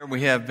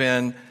We have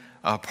been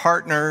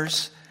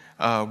partners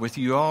with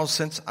you all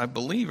since, I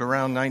believe,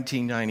 around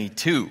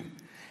 1992.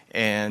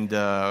 And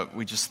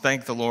we just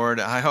thank the Lord.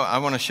 I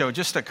want to show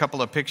just a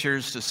couple of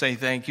pictures to say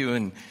thank you,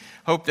 and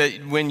hope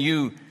that when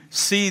you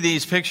see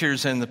these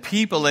pictures and the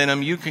people in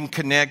them, you can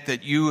connect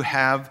that you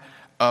have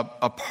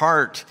a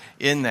part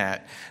in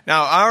that.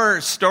 Now,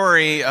 our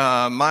story,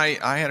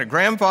 I had a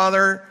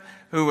grandfather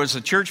who was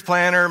a church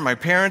planter. My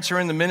parents are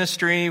in the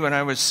ministry. When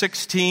I was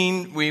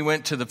 16, we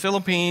went to the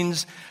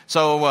Philippines.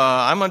 So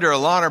I'm under a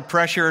lot of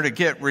pressure to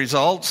get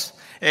results,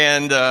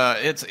 and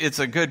it's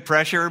a good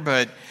pressure.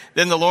 But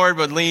then the Lord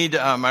would lead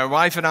my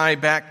wife and I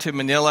back to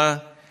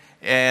Manila,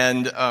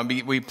 and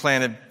we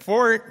planted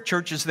 4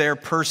 churches there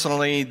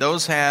personally.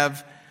 Those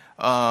have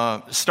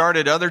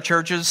started other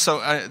churches.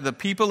 So the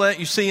people that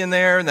you see in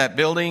there, in that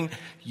building,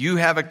 you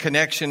have a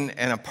connection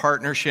and a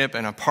partnership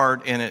and a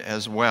part in it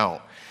as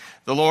well.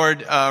 The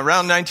Lord,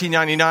 around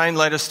 1999,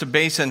 led us to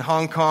base in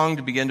Hong Kong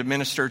to begin to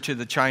minister to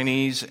the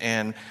Chinese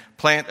and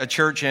plant a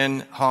church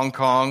in Hong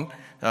Kong,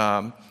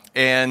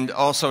 and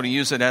also to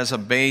use it as a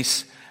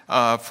base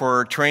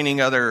for training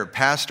other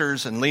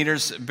pastors and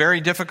leaders. Very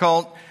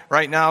difficult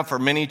right now for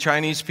many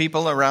Chinese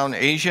people around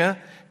Asia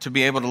to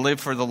be able to live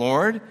for the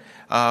Lord.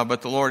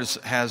 But the Lord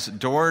has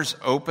doors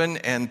open,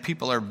 and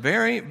people are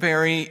very,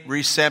 very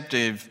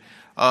receptive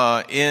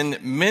in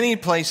many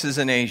places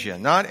in Asia.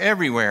 Not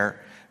everywhere,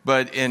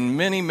 but in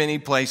many, many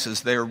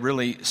places they're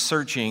really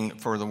searching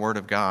for the Word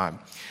of God.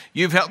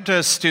 You've helped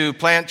us to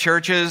plant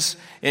churches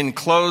in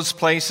closed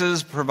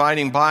places,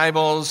 providing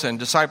Bibles and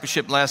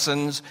discipleship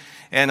lessons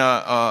and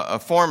a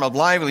form of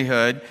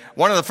livelihood.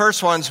 One of the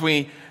first ones,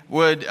 we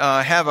would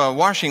have a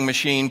washing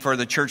machine for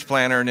the church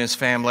planter and his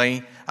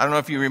family. I don't know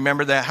if you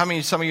remember that.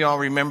 Some of you all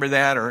remember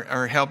that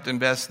or helped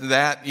invest in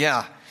that?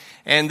 Yeah.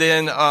 And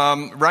then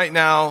right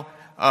now,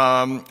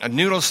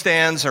 noodle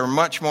stands are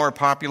much more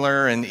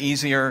popular and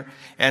easier,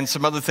 and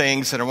some other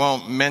things that I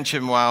won't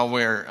mention while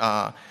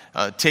we're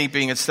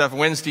taping and stuff.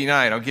 Wednesday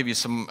night, I'll give you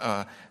some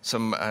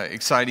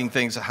exciting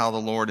things of how the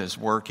Lord is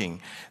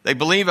working. They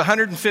believe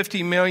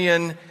 150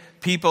 million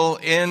people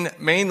in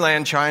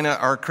mainland China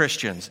are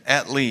Christians,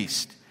 at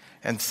least.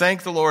 And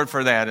thank the Lord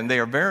for that. And they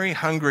are very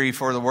hungry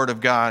for the Word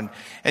of God.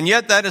 And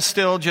yet that is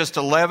still just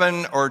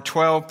 11 or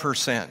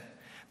 12%.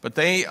 But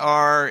they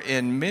are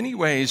in many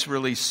ways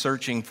really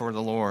searching for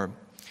the Lord.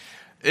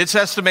 It's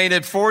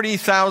estimated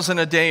 40,000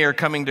 a day are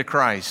coming to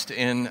Christ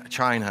in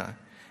China.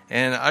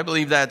 And I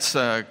believe that's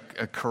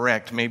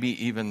correct,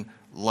 maybe even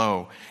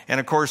low. And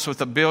of course, with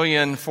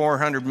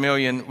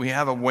 1,400,000,000, we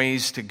have a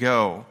ways to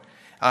go.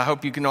 I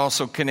hope you can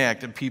also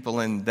connect that people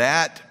in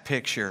that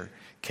picture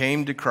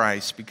came to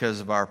Christ because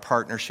of our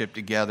partnership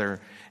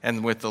together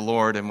and with the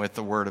Lord and with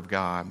the Word of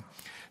God.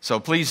 So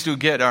please do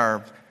get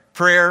our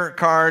prayer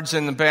cards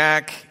in the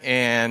back,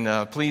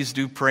 and please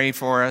do pray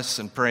for us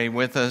and pray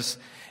with us.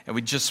 And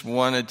we just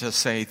wanted to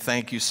say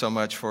thank you so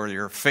much for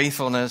your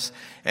faithfulness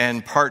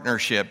and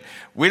partnership.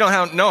 We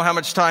don't know how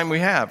much time we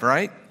have,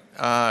 right?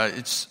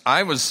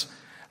 I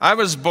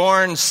was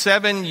born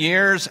 7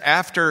 years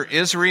after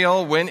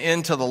Israel went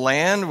into the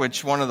land,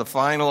 which one of the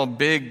final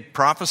big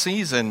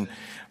prophecies, and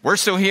we're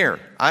still here.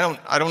 I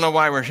don't know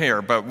why we're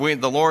here, but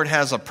the Lord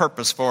has a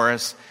purpose for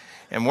us,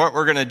 and what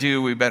we're going to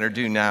do, we better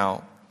do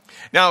now.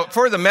 Now,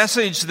 for the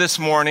message this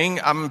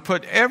morning, I'm going to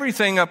put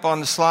everything up on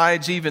the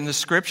slides, even the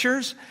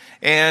scriptures,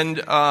 and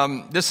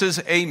this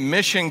is a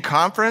mission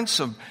conference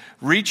of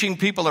reaching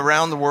people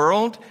around the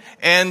world,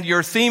 and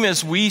your theme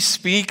is We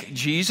Speak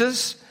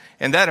Jesus,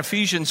 and that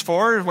Ephesians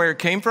 4 is where it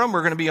came from.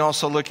 We're going to be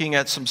also looking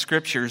at some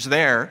scriptures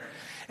there,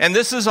 and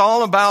this is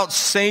all about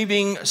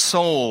saving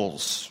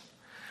souls.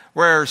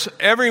 Where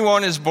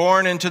everyone is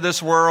born into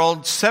this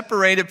world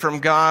separated from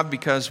God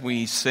because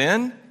we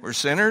sin, we're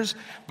sinners,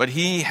 but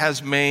He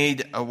has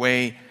made a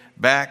way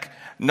back,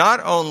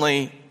 not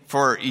only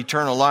for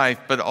eternal life,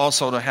 but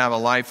also to have a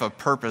life of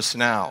purpose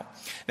now.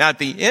 Now, at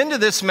the end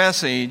of this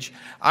message,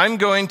 I'm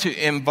going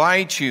to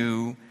invite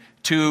you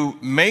to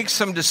make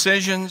some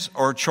decisions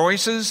or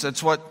choices.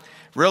 That's what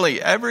really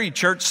every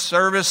church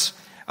service,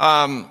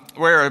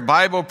 where a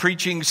Bible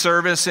preaching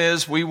service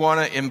is, we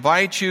want to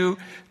invite you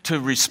to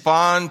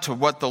respond to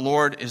what the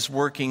Lord is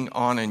working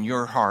on in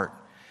your heart.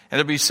 And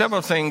there'll be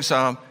several things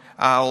I'll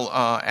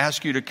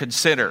ask you to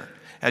consider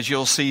as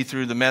you'll see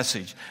through the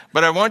message.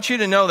 But I want you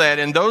to know that,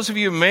 and those of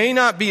you who may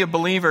not be a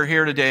believer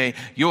here today,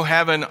 you'll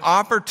have an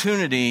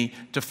opportunity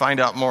to find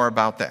out more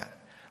about that,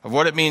 of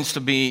what it means to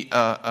be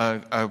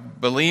a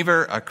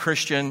believer, a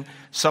Christian,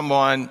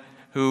 someone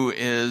who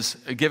is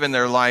given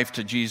their life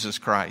to Jesus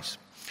Christ.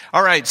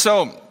 All right,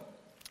 so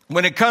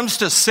when it comes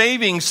to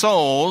saving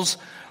souls,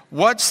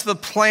 what's the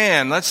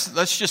plan?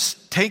 Let's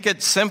just take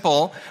it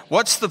simple.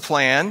 What's the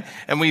plan?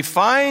 And we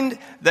find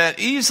that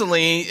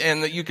easily,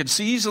 and that you could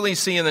easily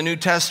see in the New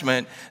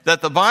Testament,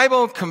 that the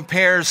Bible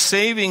compares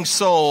saving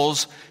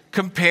souls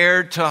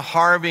compared to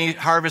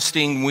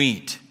harvesting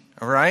wheat.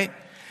 All right?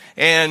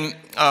 And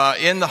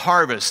in the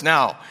harvest.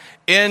 Now,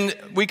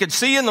 we could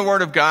see in the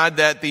Word of God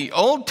that the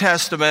Old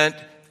Testament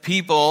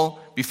people,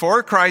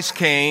 before Christ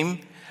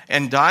came,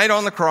 and died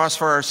on the cross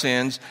for our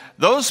sins,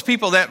 those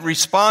people that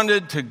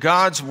responded to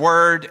God's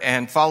word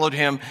and followed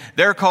him,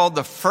 they're called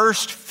the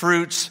first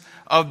fruits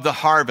of the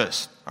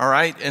harvest, all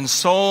right? And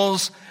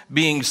souls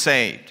being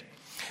saved.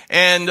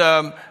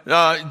 And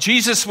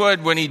Jesus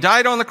would, when he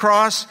died on the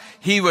cross,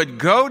 he would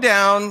go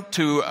down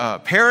to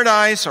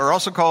paradise, or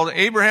also called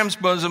Abraham's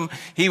bosom.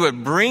 He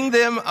would bring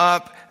them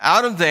up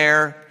out of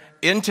there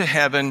into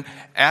heaven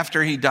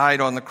after he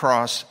died on the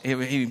cross.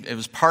 It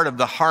was part of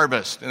the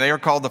harvest, and they are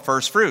called the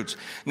first fruits.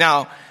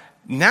 Now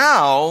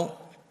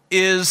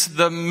is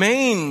the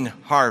main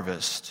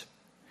harvest.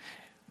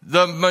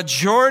 The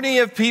majority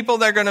of people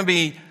that are going to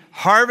be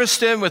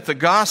harvested with the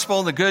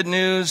gospel, the good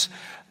news,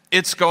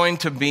 it's going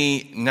to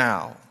be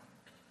now.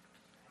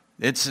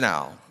 It's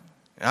now.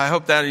 I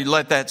hope that you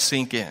let that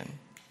sink in.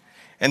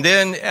 And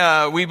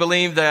then we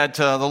believe that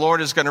the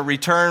Lord is going to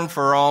return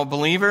for all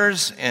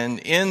believers, and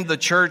in the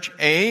church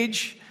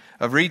age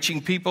of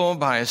reaching people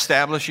by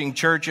establishing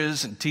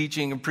churches and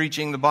teaching and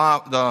preaching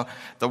the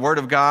Word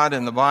of God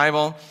and the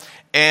Bible.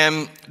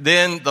 And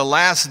then the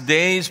last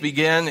days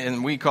begin,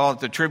 and we call it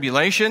the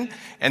tribulation,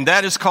 and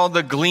that is called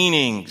the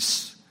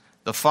gleanings,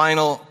 the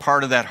final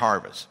part of that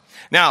harvest.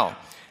 Now,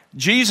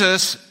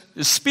 Jesus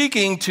is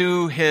speaking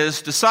to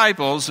his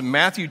disciples in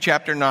Matthew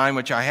chapter 9,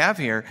 which I have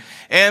here.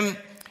 And,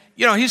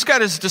 he's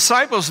got his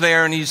disciples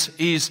there, and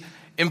he's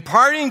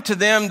imparting to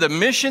them the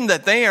mission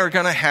that they are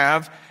going to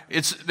have.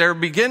 They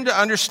begin to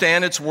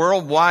understand it's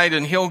worldwide,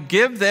 and he'll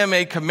give them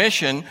a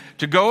commission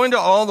to go into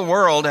all the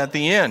world at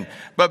the end.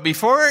 But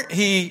before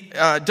he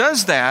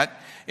does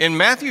that, in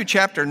Matthew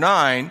chapter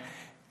 9,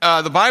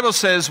 the Bible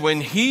says,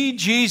 when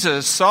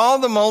Jesus, saw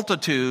the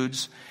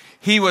multitudes,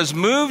 he was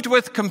moved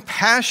with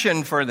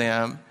compassion for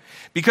them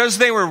because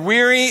they were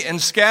weary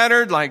and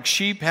scattered like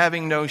sheep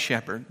having no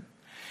shepherd.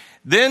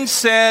 Then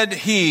said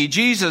he,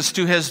 Jesus,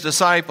 to his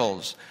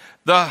disciples,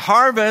 the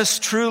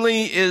harvest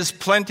truly is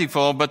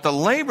plentiful, but the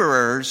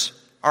laborers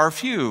are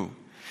few.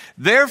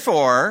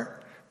 Therefore,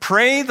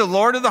 pray the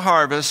Lord of the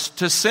harvest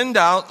to send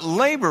out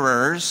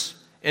laborers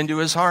into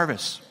his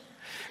harvest.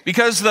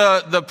 Because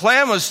the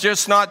plan was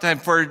just not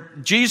for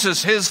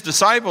Jesus, his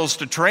disciples,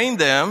 to train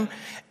them,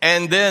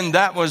 and then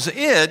that was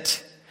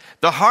it.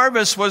 The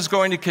harvest was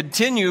going to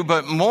continue,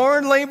 but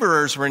more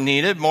laborers were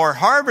needed, more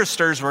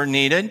harvesters were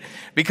needed,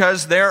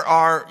 because there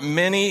are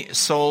many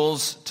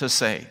souls to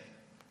save.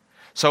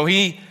 So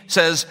he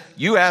says,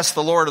 you ask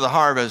the Lord of the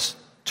harvest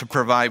to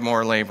provide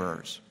more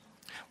laborers.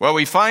 Well,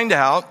 we find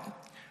out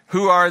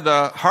who are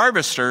the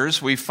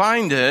harvesters. We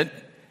find it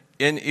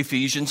in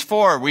Ephesians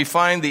 4. We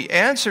find the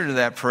answer to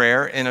that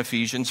prayer in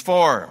Ephesians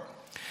 4.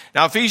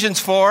 Now, Ephesians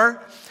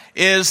 4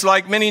 is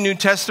like many New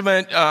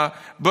Testament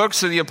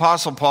books of the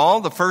Apostle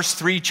Paul. The first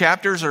 3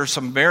 chapters are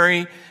some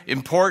very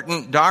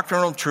important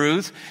doctrinal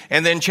truth.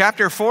 And then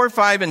chapter 4,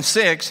 5, and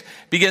 6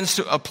 begins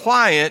to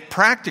apply it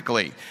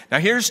practically. Now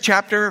here's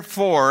chapter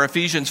 4,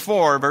 Ephesians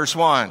 4, verse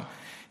 1.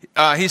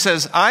 He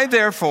says, I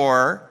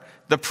therefore,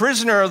 the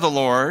prisoner of the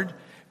Lord,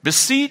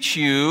 beseech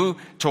you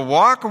to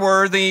walk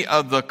worthy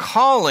of the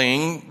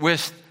calling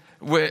with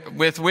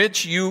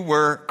which you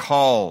were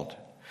called.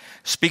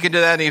 Speaking to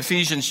that in the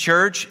Ephesians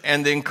church,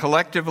 and then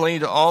collectively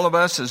to all of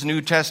us as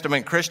New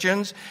Testament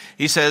Christians,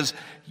 he says,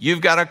 you've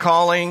got a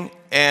calling,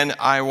 and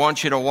I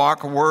want you to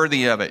walk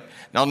worthy of it.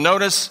 Now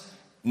notice,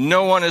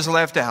 no one is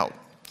left out.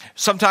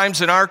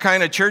 Sometimes in our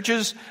kind of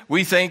churches,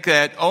 we think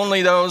that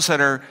only those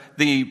that are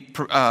the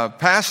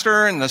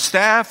pastor and the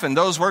staff and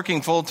those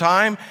working full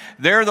time,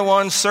 they're the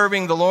ones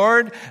serving the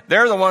Lord.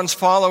 They're the ones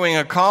following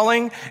a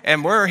calling,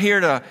 and we're here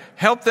to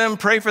help them,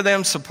 pray for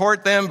them,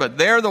 support them, but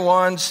they're the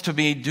ones to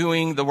be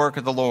doing the work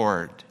of the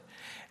Lord.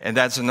 And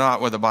that's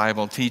not what the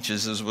Bible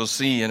teaches, as we'll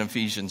see in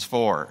Ephesians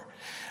 4,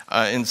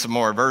 in some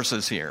more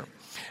verses here.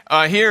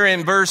 Here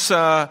in verse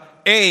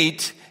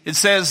 8, it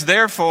says,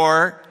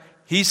 therefore,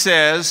 he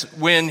says,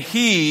 when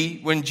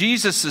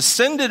Jesus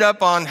ascended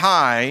up on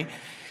high,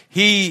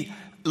 he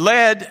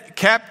led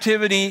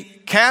captivity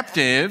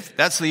captive,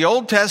 that's the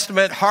Old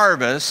Testament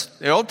harvest,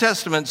 the Old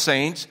Testament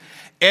saints,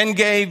 and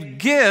gave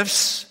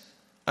gifts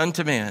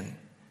unto men.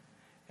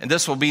 And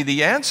this will be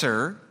the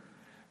answer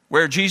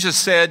where Jesus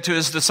said to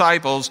his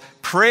disciples,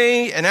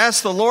 pray and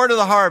ask the Lord of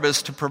the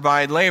harvest to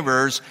provide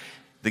laborers.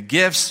 The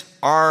gifts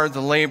are the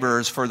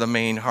laborers for the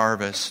main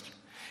harvest.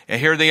 And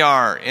here they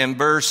are in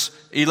verse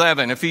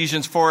 11,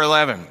 Ephesians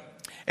 4:11.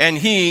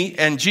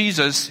 And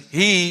Jesus,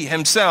 he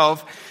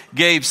himself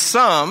gave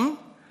some,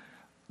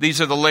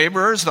 these are the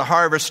laborers, the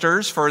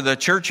harvesters for the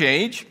church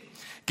age,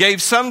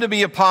 gave some to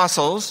be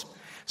apostles,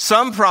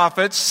 some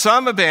prophets,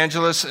 some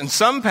evangelists, and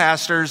some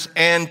pastors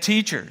and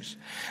teachers.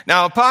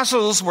 Now,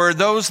 apostles were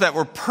those that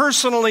were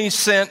personally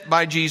sent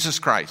by Jesus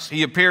Christ.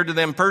 He appeared to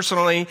them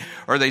personally,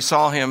 or they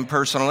saw him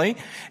personally,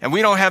 and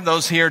we don't have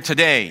those here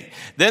today.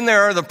 Then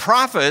there are the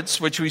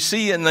prophets, which we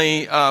see in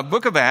the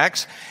book of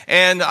Acts,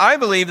 and I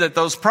believe that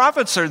those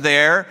prophets are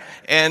there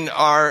and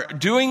are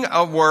doing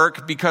a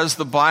work because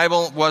the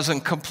Bible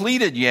wasn't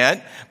completed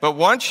yet. But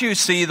once you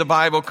see the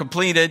Bible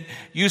completed,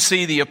 you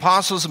see the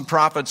apostles and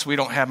prophets, we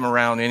don't have them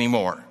around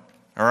anymore.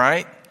 All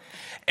right?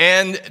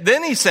 And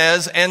then he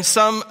says, and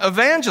some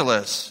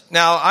evangelists.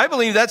 Now, I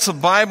believe that's a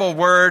Bible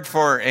word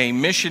for a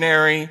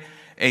missionary,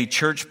 a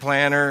church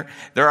planner.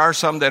 There are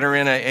some that are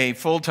in a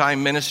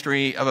full-time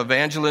ministry of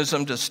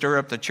evangelism to stir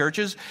up the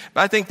churches.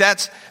 But I think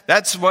that's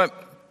what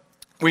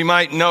we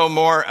might know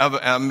more of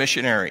a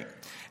missionary.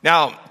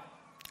 Now,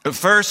 the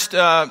first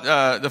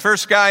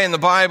guy in the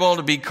Bible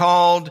to be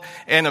called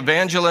an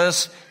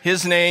evangelist,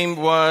 his name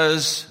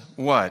was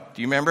what?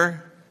 Do you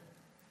remember?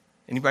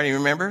 Anybody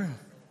remember?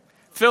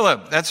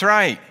 Philip, that's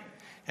right.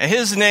 And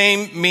his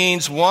name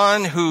means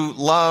one who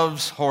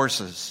loves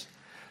horses.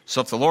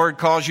 So if the Lord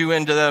calls you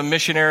into the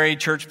missionary,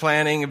 church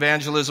planning,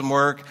 evangelism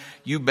work,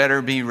 you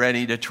better be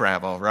ready to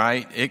travel,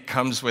 right? It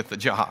comes with the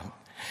job.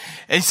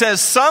 And he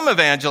says some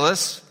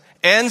evangelists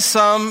and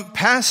some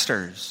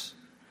pastors.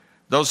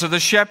 Those are the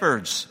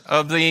shepherds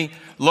of the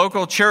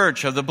local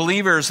church, of the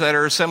believers that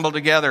are assembled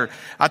together.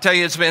 I'll tell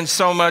you, it's been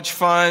so much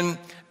fun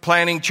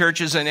planting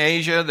churches in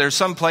Asia. There's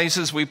some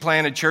places we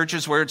planted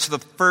churches where it's the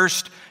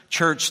first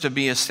church to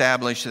be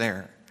established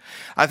there.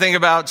 I think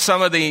about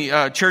some of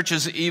the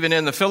churches even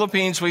in the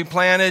Philippines we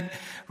planted.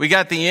 We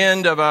got the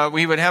end of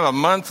we would have a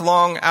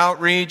month-long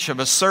outreach of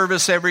a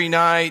service every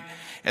night.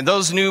 And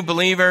those new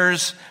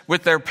believers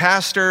with their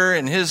pastor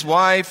and his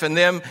wife and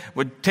them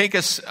would take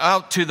us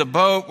out to the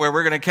boat where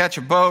we're going to catch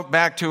a boat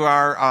back to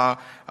our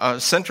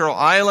central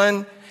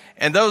island.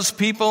 And those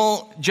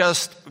people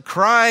just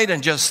cried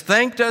and just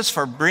thanked us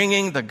for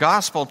bringing the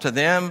gospel to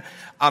them.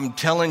 I'm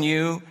telling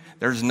you,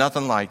 there's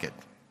nothing like it.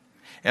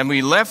 And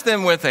we left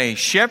them with a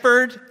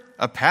shepherd,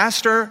 a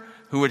pastor,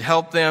 who would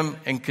help them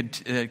and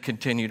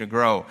continue to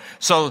grow.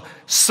 So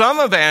some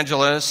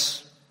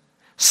evangelists,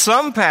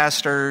 some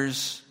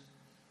pastors,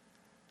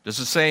 does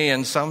it say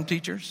and some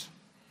teachers?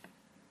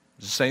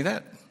 Does it say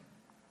that?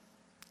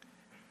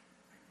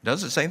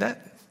 Does it say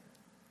that?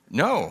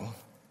 No.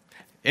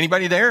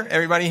 Anybody there?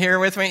 Everybody here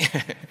with me?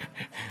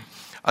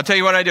 I'll tell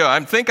you what I do. I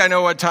think I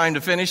know what time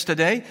to finish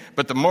today,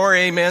 but the more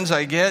amens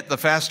I get, the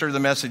faster the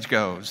message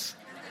goes.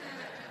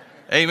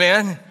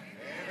 Amen?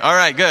 All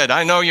right, good.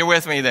 I know you're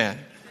with me then.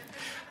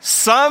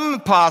 Some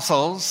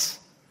apostles,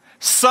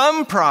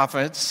 some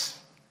prophets,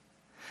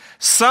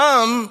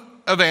 some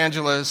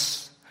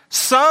evangelists,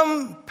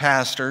 some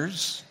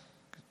pastors,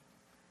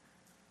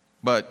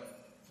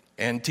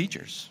 and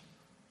teachers.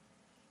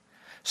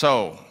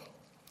 So,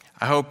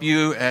 I hope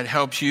it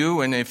helps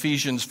you in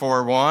Ephesians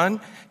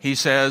 4:1. He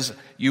says,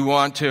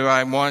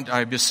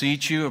 I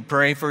beseech you, I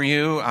pray for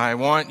you, I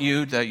want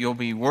you that you'll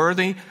be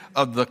worthy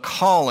of the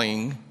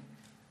calling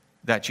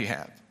that you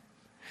have.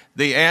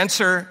 The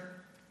answer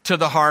to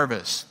the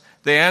harvest,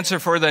 the answer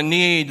for the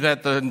need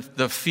that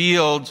the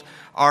fields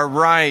are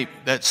ripe,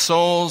 that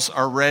souls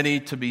are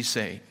ready to be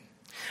saved.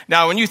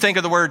 Now, when you think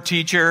of the word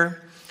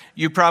teacher,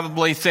 you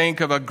probably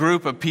think of a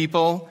group of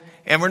people,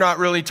 and we're not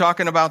really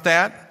talking about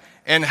that.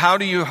 And how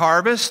do you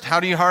harvest? How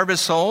do you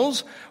harvest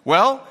souls?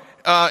 Well,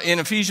 in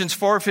Ephesians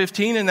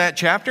 4:15 in that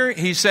chapter,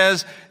 he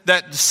says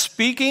that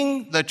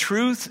speaking the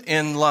truth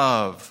in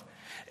love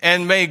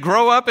and may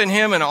grow up in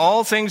him in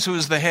all things who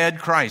is the head,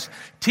 Christ.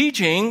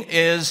 Teaching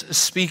is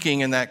speaking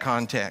in that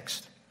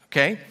context.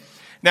 Okay?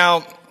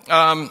 Now,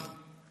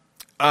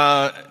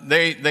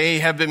 they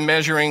have been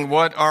measuring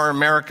what are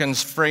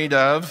Americans afraid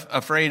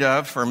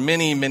of for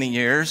many, many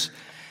years.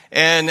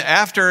 And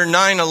after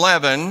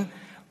 9/11,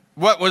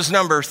 what was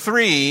number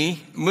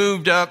 3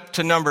 moved up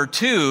to number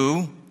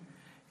 2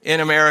 in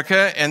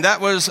America, and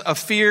that was a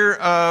fear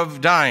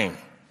of dying.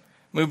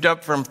 Moved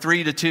up from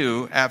 3 to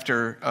 2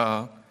 after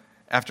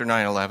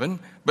 9/11.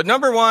 But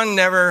number 1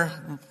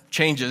 never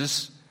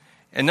changes.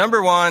 And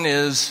number 1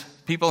 is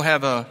people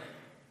have a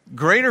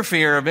greater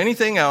fear of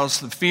anything else,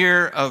 the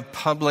fear of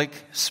public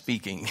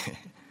speaking.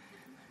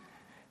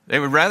 They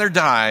would rather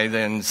die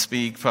than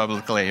speak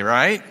publicly,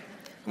 right?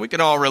 We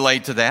can all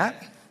relate to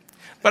that.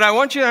 But I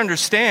want you to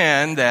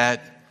understand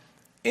that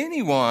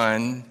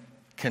anyone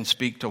can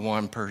speak to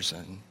one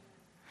person.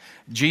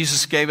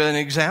 Jesus gave an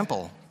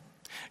example.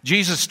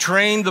 Jesus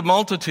trained the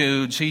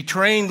multitudes. He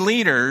trained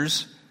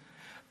leaders.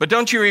 But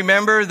don't you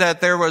remember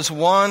that there was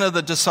one of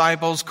the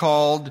disciples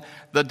called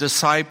the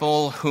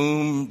disciple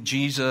whom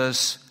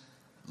Jesus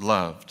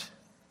loved?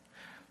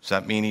 Does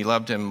that mean he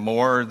loved him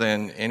more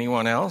than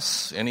anyone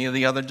else? Any of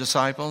the other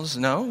disciples?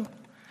 No.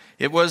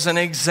 It was an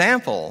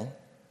example.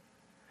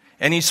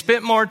 And he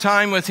spent more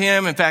time with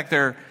him. In fact,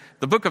 the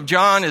book of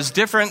John is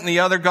different than the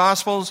other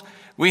Gospels.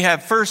 We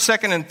have 1st,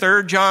 2nd, and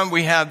 3rd John.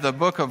 We have the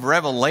book of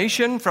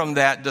Revelation from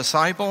that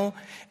disciple.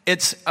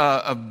 It's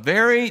a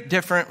very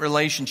different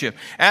relationship.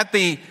 At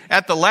the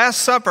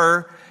Last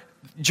Supper,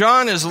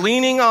 John is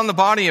leaning on the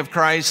body of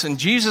Christ, and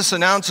Jesus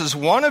announces,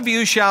 one of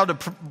you shall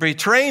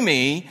betray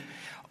me.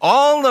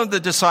 All of the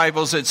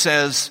disciples, it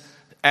says,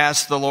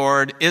 asked the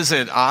Lord, is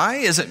it I?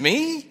 Is it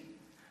me?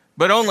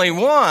 But only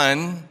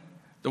one,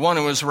 the one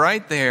who was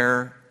right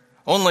there,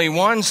 only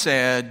one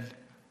said,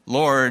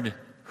 Lord,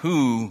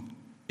 who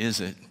is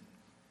it?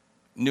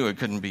 Knew it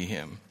couldn't be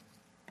him.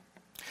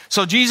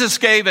 So Jesus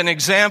gave an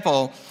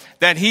example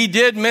that he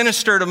did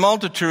minister to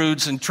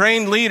multitudes and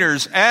train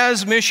leaders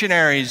as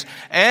missionaries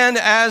and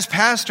as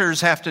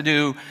pastors have to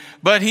do,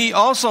 but he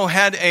also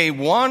had a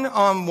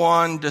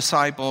one-on-one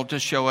disciple to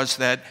show us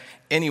that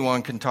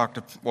anyone can talk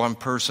to one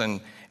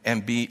person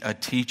and be a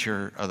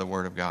teacher of the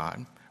Word of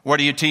God. What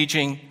are you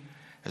teaching?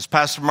 As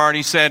Pastor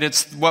Marty said,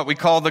 it's what we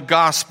call the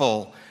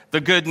gospel, the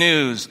good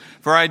news.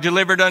 For I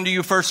delivered unto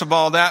you first of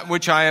all that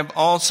which I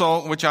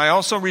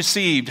also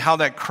received, how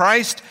that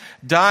Christ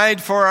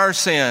died for our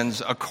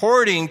sins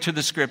according to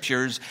the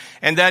Scriptures,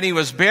 and that he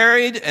was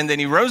buried, and then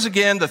he rose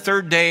again the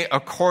third day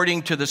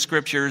according to the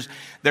Scriptures.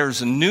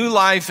 There's a new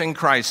life in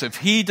Christ. If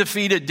he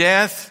defeated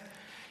death,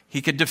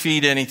 he could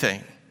defeat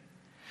anything.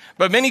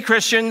 But many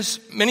Christians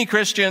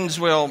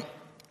will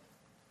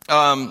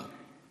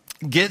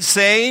get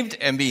saved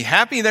and be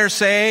happy they're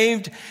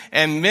saved,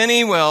 and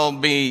many will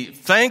be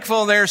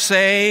thankful they're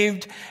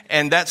saved,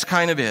 and that's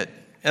kind of it.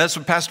 And that's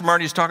what Pastor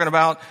Marty's talking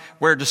about,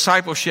 where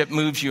discipleship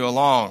moves you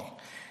along.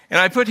 And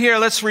I put here,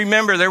 let's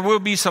remember there will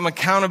be some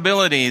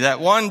accountability,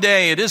 that one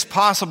day it is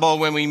possible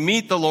when we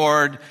meet the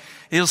Lord,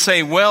 he'll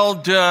say, well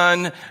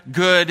done,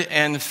 good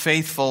and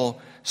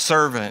faithful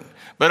servant.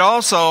 But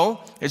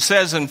also, it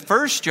says in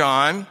 1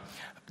 John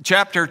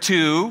chapter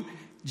 2,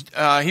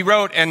 he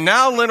wrote, and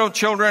now little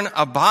children,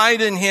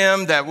 abide in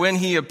him, that when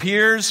he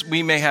appears,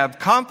 we may have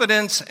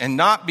confidence and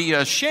not be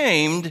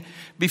ashamed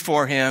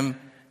before him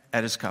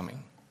at his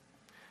coming.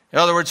 In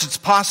other words, it's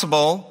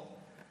possible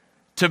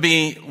to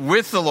be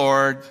with the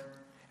Lord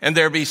and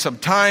there be some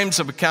times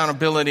of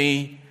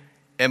accountability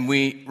and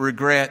we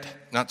regret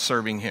not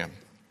serving him.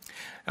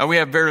 Now, we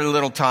have very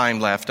little time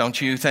left, don't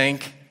you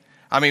think?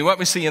 I mean, what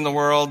we see in the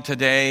world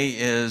today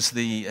is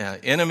the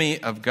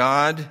enemy of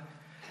God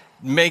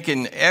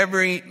making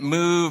every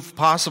move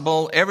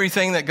possible,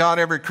 everything that God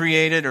ever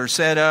created or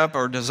set up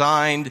or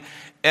designed,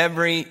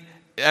 every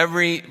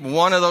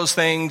one of those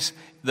things,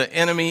 the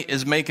enemy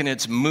is making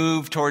its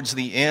move towards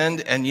the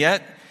end, and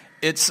yet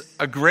it's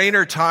a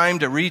greater time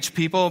to reach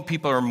people.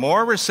 People are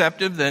more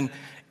receptive than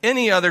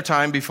any other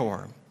time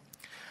before.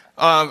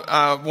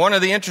 One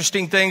of the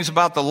interesting things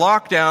about the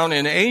lockdown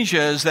in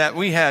Asia is that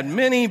we had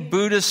many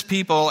Buddhist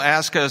people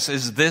ask us,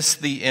 is this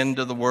the end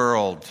of the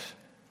world?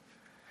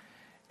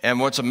 And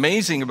what's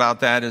amazing about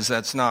that is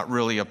that's not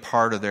really a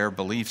part of their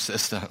belief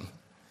system.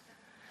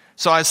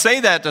 So I say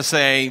that to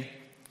say,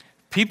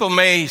 people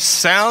may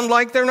sound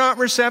like they're not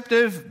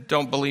receptive.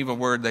 Don't believe a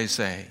word they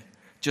say.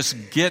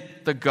 Just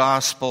get the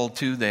gospel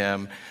to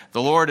them.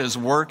 The Lord is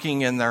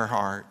working in their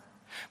heart.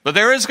 But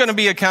there is going to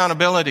be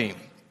accountability.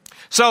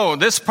 So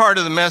this part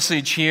of the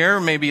message here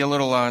may be a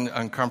little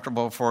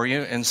uncomfortable for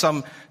you. In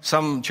some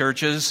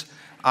churches,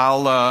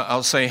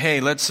 I'll say,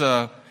 hey, let's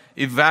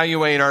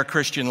evaluate our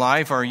Christian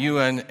life. Are you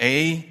an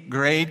A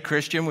grade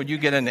Christian? Would you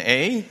get an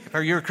A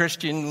for your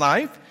Christian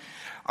life?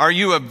 Are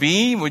you a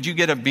B? Would you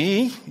get a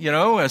B?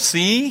 A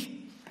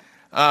C?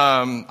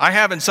 I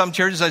have in some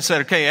churches, I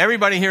said, okay,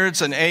 everybody here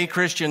that's an A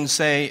Christian,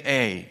 say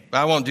A.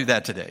 I won't do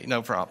that today.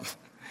 No problem.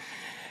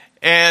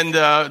 And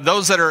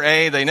those that are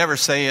A, they never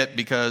say it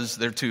because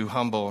they're too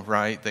humble,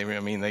 right?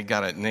 They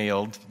got it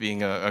nailed,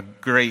 being a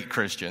great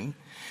Christian.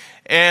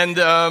 And,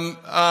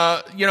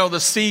 the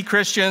C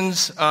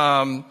Christians,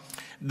 I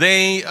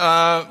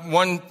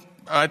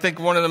think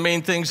one of the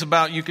main things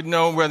about you could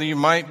know whether you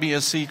might be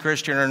a C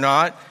Christian or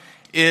not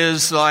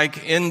is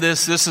like in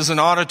this is an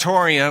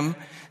auditorium.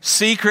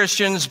 C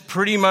Christians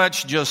pretty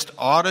much just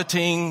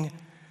auditing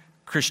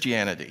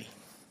Christianity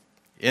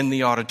in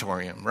the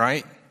auditorium,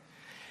 right?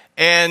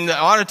 And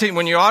auditing,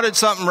 when you audit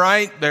something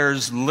right,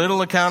 there's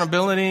little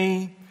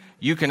accountability.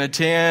 You can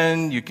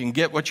attend, you can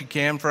get what you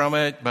can from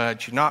it,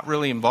 but you're not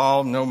really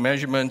involved, no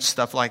measurements,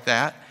 stuff like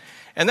that.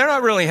 And they're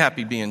not really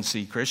happy being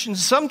C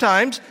Christians.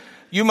 Sometimes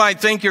you might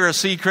think you're a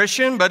C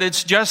Christian, but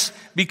it's just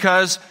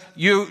because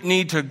you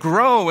need to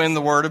grow in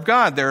the Word of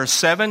God. There are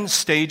 7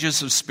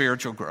 stages of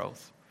spiritual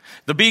growth.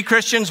 The B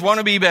Christians want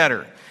to be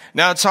better.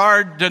 Now, it's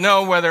hard to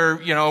know whether,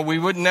 we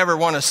would never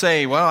want to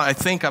say, well, I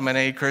think I'm an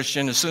A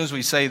Christian. As soon as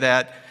we say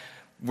that,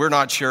 we're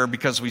not sure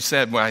because we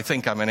said, well, I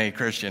think I'm an A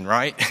Christian,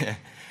 right?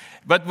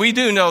 But we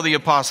do know the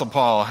Apostle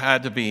Paul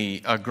had to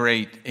be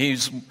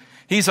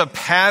he's a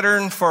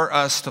pattern for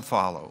us to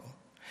follow.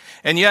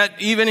 And yet,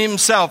 even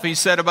himself, he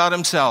said about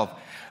himself,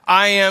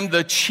 I am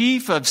the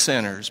chief of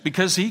sinners,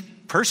 because he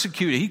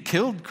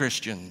killed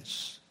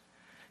Christians.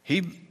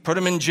 He put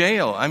them in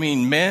jail.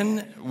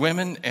 Men,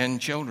 women,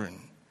 and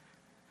children,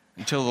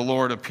 until the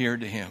Lord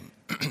appeared to him.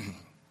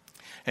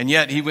 And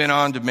yet, he went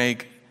on to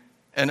make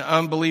an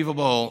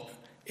unbelievable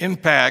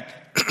impact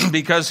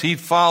because he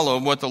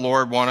followed what the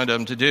Lord wanted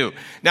him to do.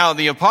 Now,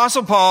 the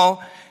Apostle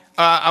Paul,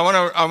 I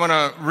want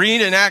to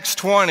read in Acts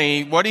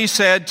 20 what he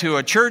said to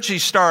a church he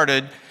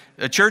started,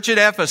 a church at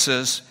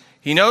Ephesus.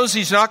 He knows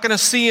he's not going to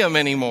see them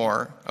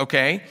anymore,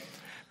 okay?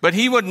 But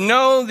he would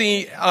know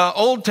the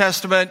Old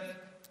Testament.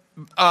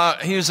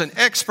 He was an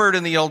expert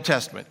in the Old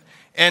Testament.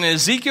 And in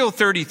Ezekiel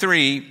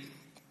 33,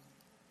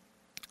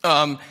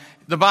 the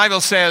Bible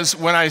says,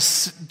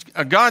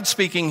 God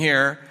speaking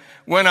here,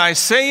 when I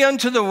say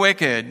unto the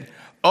wicked,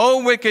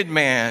 O wicked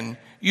man,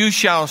 you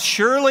shall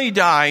surely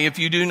die if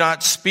you do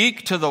not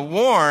speak to the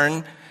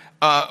warn.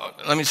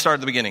 Let me start at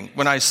the beginning.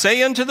 When I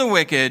say unto the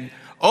wicked,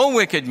 O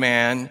wicked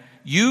man,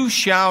 you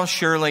shall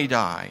surely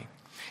die.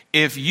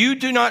 If you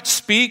do not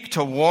speak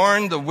to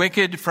warn the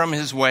wicked from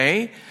his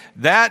way,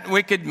 that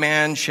wicked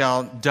man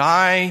shall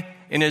die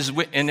in his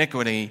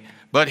iniquity,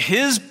 but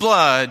his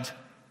blood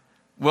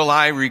will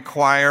I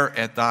require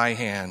at thy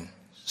hand.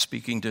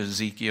 Speaking to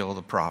Ezekiel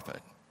the prophet.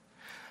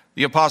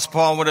 The Apostle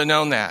Paul would have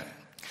known that.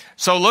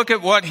 So look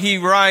at what he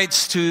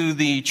writes to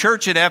the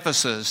church at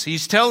Ephesus.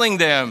 He's telling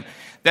them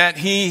that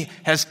he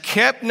has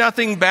kept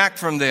nothing back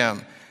from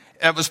them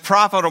that was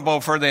profitable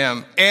for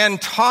them,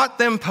 and taught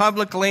them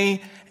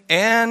publicly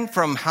and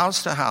from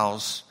house to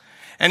house.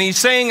 And he's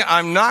saying,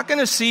 I'm not going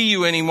to see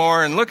you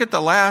anymore. And look at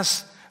the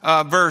last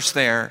verse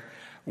there.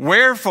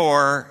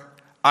 Wherefore,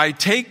 I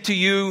take to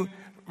you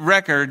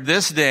record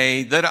this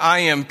day that I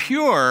am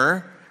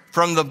pure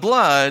from the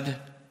blood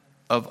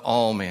of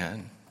all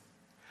men.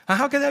 Now,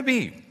 how could that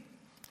be?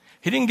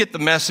 He didn't get the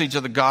message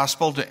of the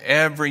gospel to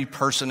every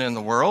person in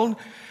the world.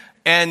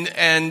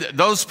 And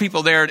those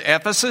people there at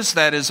Ephesus,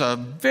 that is a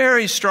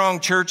very strong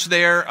church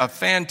there, a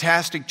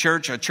fantastic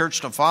church, a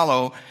church to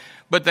follow.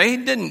 But they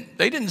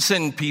didn't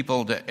send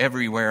people to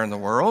everywhere in the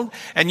world.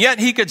 And yet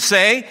he could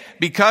say,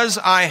 because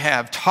I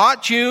have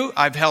taught you,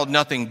 I've held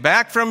nothing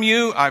back from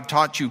you, I've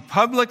taught you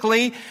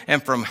publicly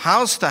and from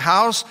house to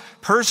house,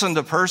 person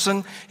to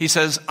person, he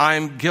says,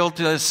 I'm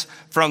guiltless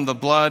from the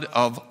blood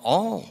of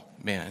all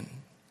men.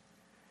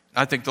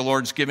 I think the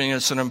Lord's giving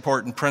us an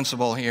important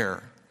principle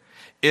here.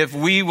 If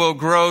we will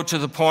grow to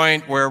the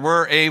point where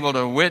we're able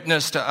to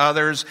witness to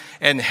others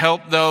and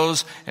help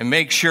those and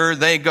make sure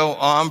they go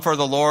on for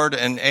the Lord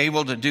and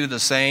able to do the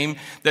same,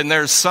 then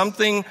there's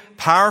something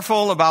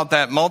powerful about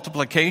that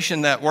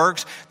multiplication that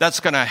works that's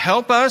going to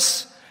help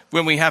us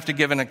when we have to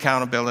give an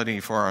accountability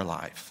for our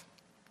life.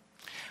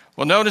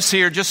 Well, notice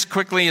here, just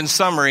quickly in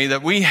summary,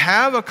 that we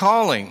have a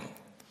calling.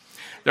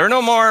 There are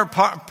no more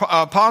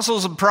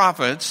apostles and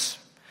prophets,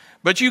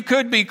 but you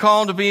could be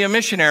called to be a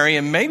missionary,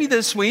 and maybe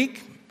this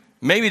week,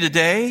 maybe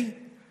today,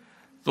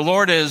 the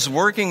Lord is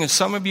working with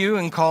some of you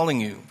and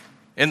calling you.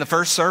 In the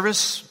first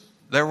service,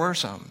 there were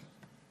some.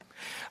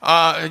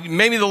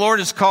 Maybe the Lord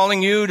is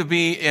calling you to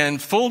be in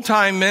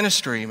full-time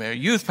ministry, a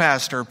youth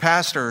pastor,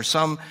 or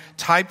some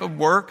type of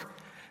work.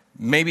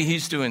 Maybe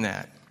He's doing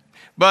that.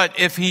 But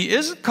if He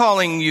isn't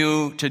calling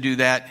you to do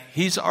that,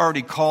 He's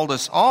already called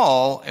us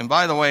all. And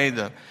by the way,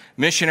 the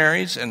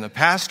missionaries and the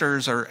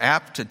pastors are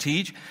apt to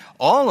teach.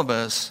 All of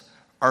us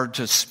are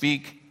to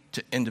speak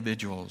to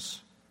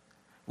individuals.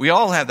 We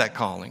all have that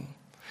calling.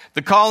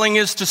 The calling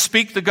is to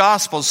speak the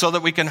gospel so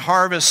that we can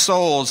harvest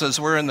souls as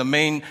we're in the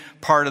main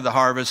part of the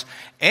harvest.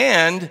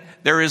 And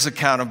there is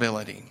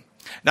accountability.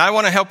 Now, I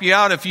want to help you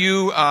out.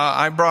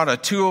 I brought a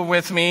tool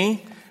with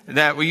me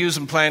that we use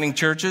in planting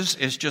churches.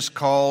 It's just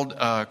called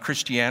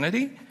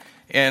Christianity.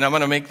 And I'm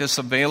going to make this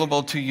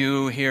available to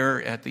you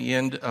here at the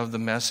end of the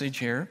message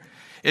here.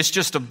 It's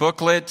just a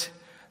booklet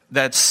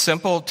that's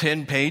simple,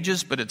 10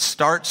 pages, but it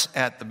starts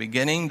at the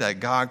beginning that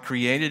God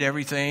created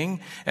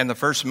everything and the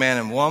first man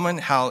and woman,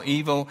 how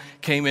evil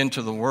came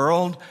into the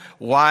world,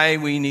 why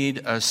we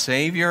need a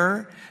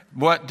Savior,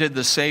 what did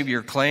the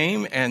Savior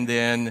claim, and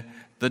then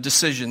the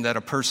decision that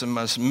a person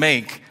must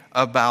make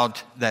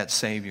about that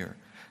Savior.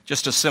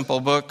 Just a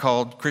simple book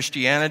called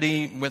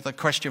Christianity with a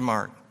question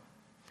mark.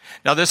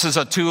 Now, this is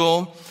a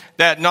tool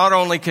that not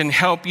only can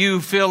help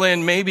you fill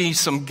in maybe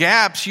some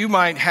gaps you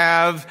might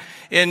have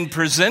in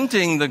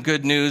presenting the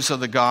good news of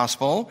the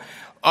gospel.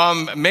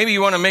 Maybe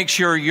you want to make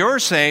sure you're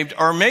saved,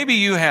 or maybe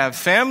you have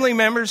family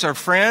members or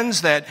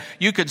friends that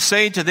you could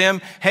say to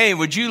them, hey,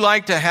 would you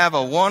like to have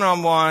a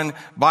one-on-one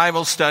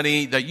Bible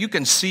study that you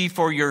can see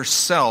for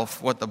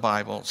yourself what the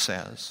Bible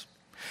says?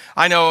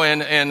 I know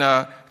in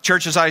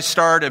churches I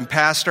start and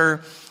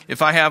pastor,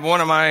 if I have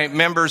one of my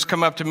members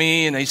come up to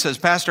me and he says,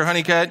 Pastor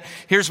Honeycutt,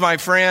 here's my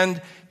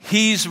friend,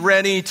 he's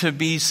ready to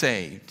be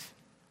saved.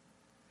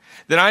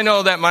 Then I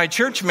know that my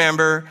church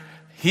member,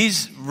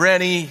 he's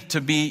ready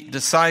to be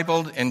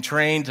discipled and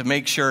trained to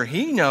make sure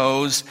he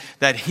knows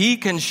that he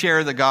can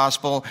share the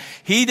gospel.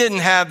 He didn't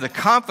have the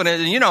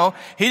confidence,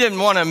 he didn't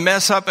want to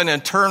mess up an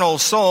eternal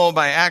soul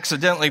by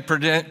accidentally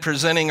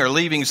presenting or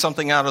leaving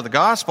something out of the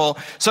gospel,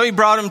 so he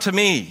brought him to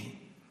me.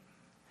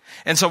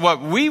 And so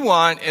what we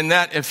want in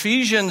that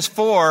Ephesians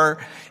 4,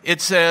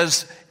 it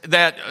says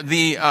that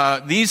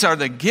these are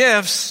the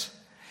gifts,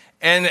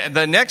 and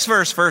the next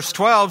verse, verse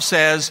 12,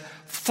 says,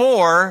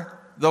 for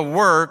the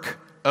work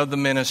of the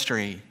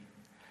ministry.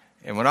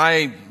 And when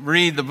I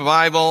read the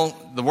Bible,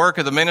 the work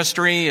of the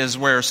ministry is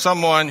where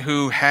someone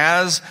who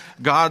has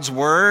God's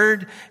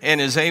word and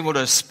is able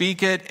to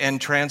speak it and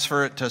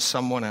transfer it to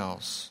someone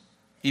else,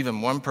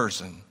 even one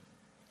person,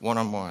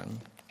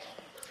 one-on-one.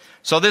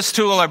 So this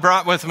tool I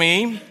brought with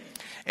me,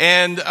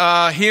 and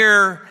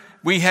here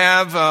we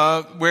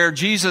have where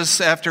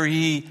Jesus, after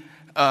he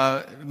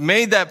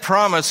made that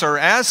promise or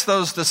asked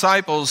those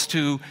disciples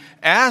to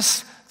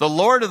ask the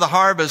Lord of the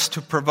harvest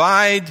to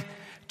provide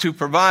to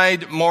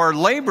provide more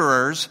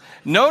laborers,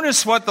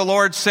 notice what the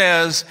Lord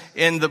says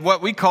in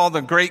what we call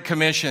the Great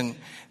Commission.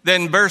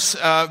 Then verse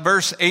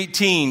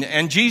 18,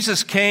 and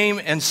Jesus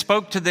came and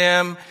spoke to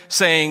them,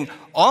 saying,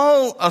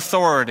 all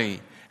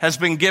authority has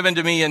been given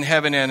to me in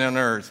heaven and on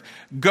earth.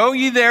 Go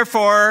ye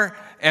therefore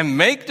and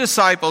make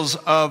disciples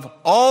of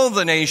all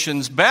the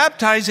nations,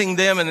 baptizing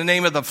them in the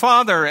name of the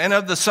Father and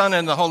of the Son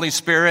and the Holy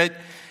Spirit.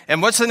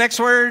 And what's the next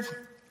word?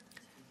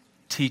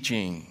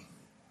 Teaching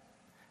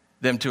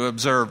them to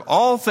observe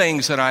all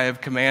things that I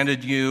have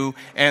commanded you.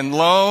 And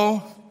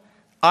lo,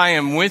 I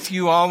am with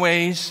you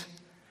always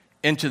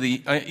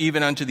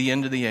even unto the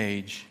end of the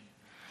age.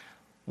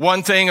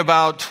 One thing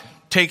about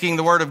taking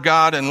the Word of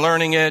God and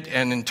learning it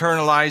and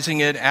internalizing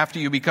it after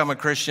you become a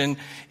Christian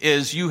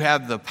is you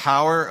have the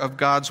power of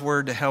God's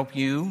Word to help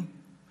you.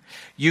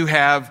 You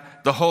have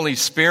the Holy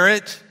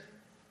Spirit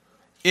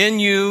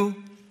in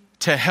you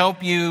to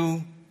help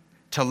you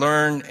to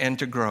learn and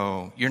to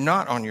grow. You're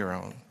not on your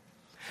own.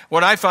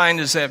 What I find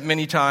is that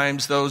many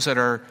times those that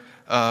are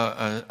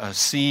a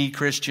C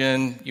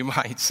Christian, you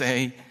might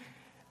say,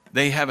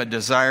 they have a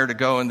desire to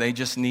go and they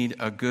just need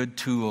a good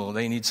tool.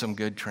 They need some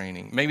good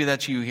training. Maybe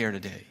that's you here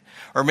today.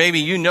 Or maybe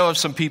you know of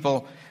some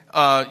people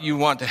you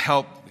want to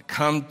help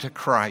come to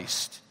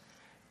Christ,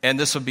 and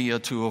this will be a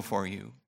tool for you.